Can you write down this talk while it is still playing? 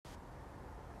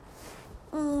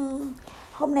Ừm,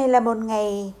 Hôm nay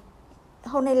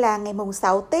là ngày mùng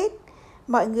 6 Tết.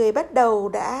 Mọi người bắt đầu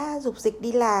đã dục dịch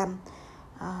đi làm.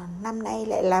 Năm nay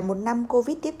lại là một năm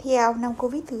Covid tiếp theo, năm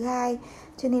Covid thứ hai.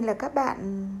 Cho nên là các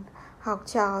bạn học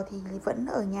trò thì vẫn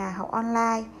ở nhà học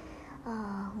online.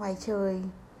 Ngoài trời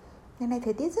năm nay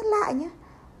thời tiết rất lạ nhé.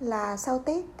 Là sau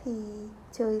Tết thì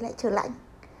trời lại trở lạnh.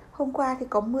 Hôm qua thì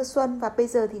có mưa xuân và bây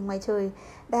giờ thì ngoài trời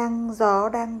gió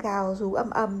đang gào rú ầm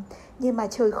ầm, nhưng mà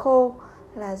trời khô,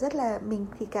 là mình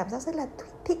thì cảm giác rất là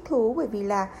thích thú, bởi vì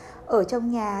là ở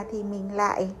trong nhà thì mình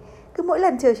lại cứ mỗi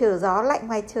lần trời trở gió lạnh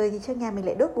ngoài trời thì trong nhà mình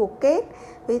lại đốt bồ kết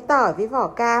với tỏi với vỏ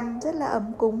cam, rất là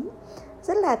ấm cúng,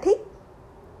 rất là thích.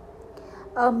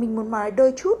 Mình muốn nói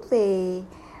đôi chút về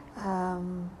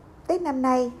Tết năm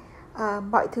nay.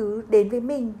 Mọi thứ đến với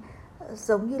mình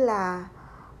giống như là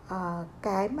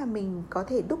cái mà mình có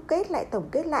thể tổng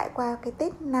kết lại qua cái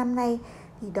Tết năm nay,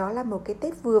 thì đó là một cái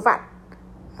Tết vừa vặn,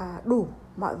 đủ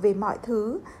về mọi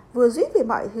thứ, vừa duyệt về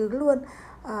mọi thứ luôn.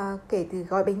 Kể từ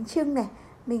gói bánh chưng này,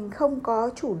 mình không có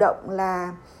chủ động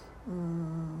là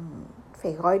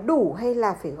phải gói đủ hay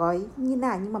là phải gói như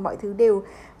nào, nhưng mà mọi thứ đều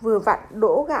vừa vặn,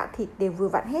 đỗ gạo thịt đều vừa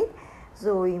vặn hết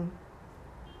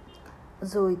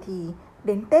rồi thì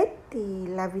đến Tết thì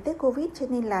là vì Tết Covid cho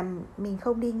nên là mình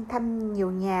không đi thăm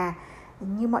nhiều nhà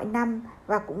như mọi năm,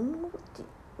 và cũng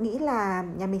nghĩ là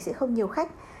nhà mình sẽ không nhiều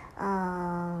khách,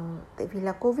 tại vì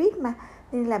là Covid mà,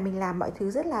 nên là mình làm mọi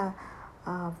thứ rất là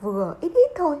vừa ít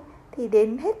thôi. Thì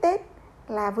đến hết Tết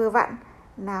là vừa vặn,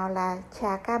 nào là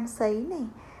trà cam sấy này,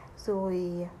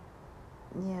 rồi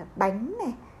bánh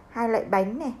này, 2 loại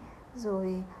bánh này,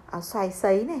 rồi xoài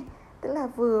sấy này, tức là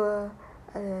vừa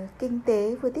kinh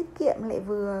tế, vừa tiết kiệm, lại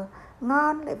vừa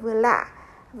ngon, lại vừa lạ,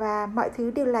 và mọi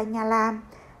thứ đều là nhà làm,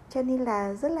 cho nên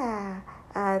là rất là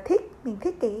thích. Mình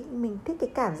thích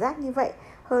cái cảm giác như vậy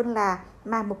hơn là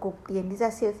mang một cục tiền đi ra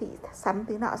siêu thị sắm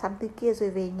thứ nọ sắm thứ kia rồi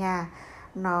về nhà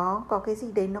nó có cái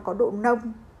gì đấy, nó có độ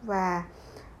nông, và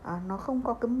nó không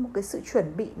có một cái sự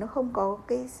chuẩn bị, nó không có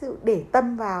cái sự để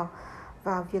tâm vào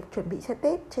việc chuẩn bị cho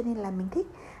Tết, cho nên là mình thích.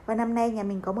 Và năm nay nhà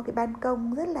mình có một cái ban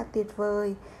công rất là tuyệt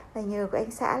vời, là nhờ có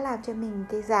anh xã làm cho mình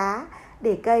cái giá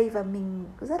để cây, và mình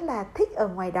rất là thích ở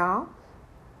ngoài đó.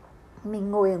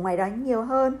 Mình ngồi ở ngoài đó nhiều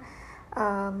hơn,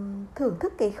 thưởng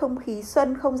thức cái không khí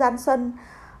xuân, không gian xuân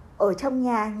ở trong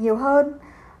nhà nhiều hơn.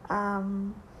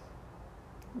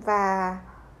 Và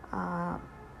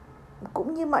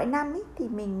cũng như mọi năm ý, thì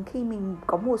khi mình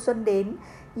có mùa xuân đến,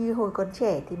 như hồi còn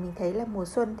trẻ thì mình thấy là mùa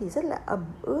xuân thì rất là ẩm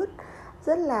ướt,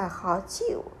 rất là khó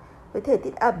chịu với thời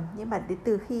tiết ẩm. Nhưng mà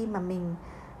từ khi mà mình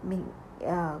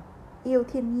yêu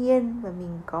thiên nhiên và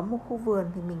mình có một khu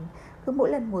vườn, thì mình cứ mỗi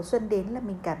lần mùa xuân đến là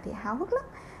mình cảm thấy háo hức lắm,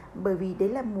 bởi vì đấy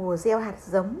là mùa gieo hạt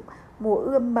giống, mùa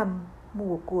ươm mầm,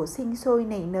 mùa của sinh sôi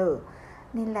nảy nở.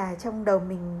 Nên là trong đầu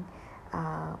mình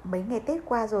mấy ngày Tết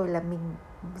qua rồi là mình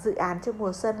dự án cho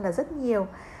mùa xuân là rất nhiều,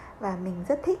 và mình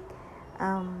rất thích.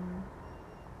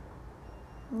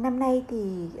 Năm nay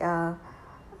thì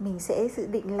mình sẽ dự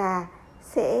định là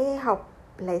sẽ học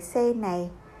lái xe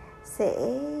này,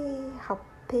 sẽ học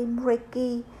thêm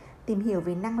Reiki, tìm hiểu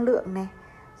về năng lượng này,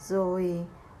 rồi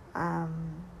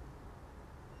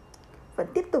vẫn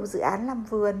tiếp tục dự án làm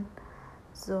vườn,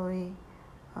 rồi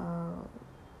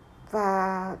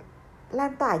và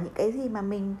lan tỏa những cái gì mà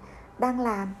mình đang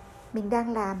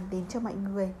làm đến cho mọi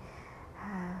người.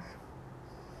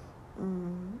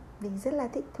 Mình rất là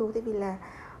thích thú, tại vì là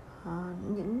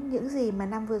những gì mà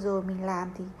năm vừa rồi mình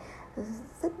làm thì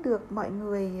rất được mọi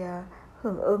người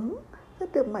hưởng ứng,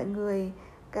 rất được mọi người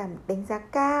đánh giá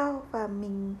cao, và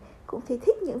mình cũng thấy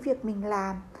thích những việc mình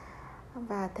làm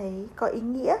và thấy có ý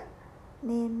nghĩa.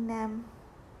 Nên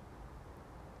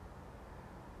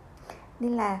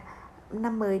là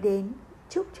năm mới đến,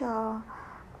 chúc cho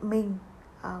mình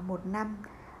một năm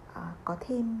có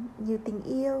thêm nhiều tình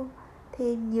yêu,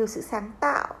 thêm nhiều sự sáng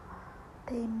tạo,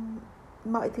 thêm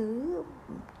mọi thứ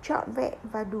trọn vẹn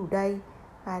và đủ đầy,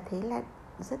 và thế là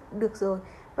rất được rồi.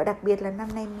 Và đặc biệt là năm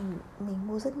nay mình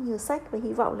mua rất nhiều sách, và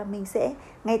hy vọng là mình sẽ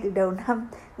ngay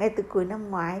từ cuối năm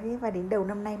ngoái đấy, và đến đầu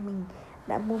năm nay mình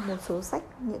đã mua một số sách,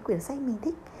 những quyển sách mình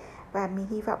thích, và mình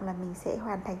hy vọng là mình sẽ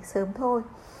hoàn thành sớm thôi.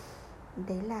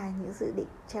 Đấy là những dự định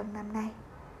trong năm nay.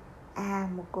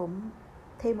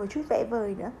 Thêm một chút vẽ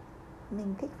vời nữa,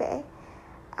 mình thích vẽ.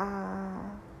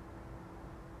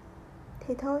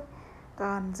 Thế thôi.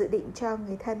 Còn dự định cho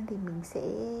người thân thì mình sẽ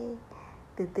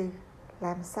từ từ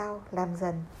làm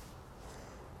dần.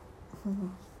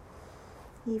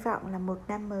 Hy vọng là một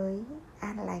năm mới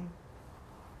an lành.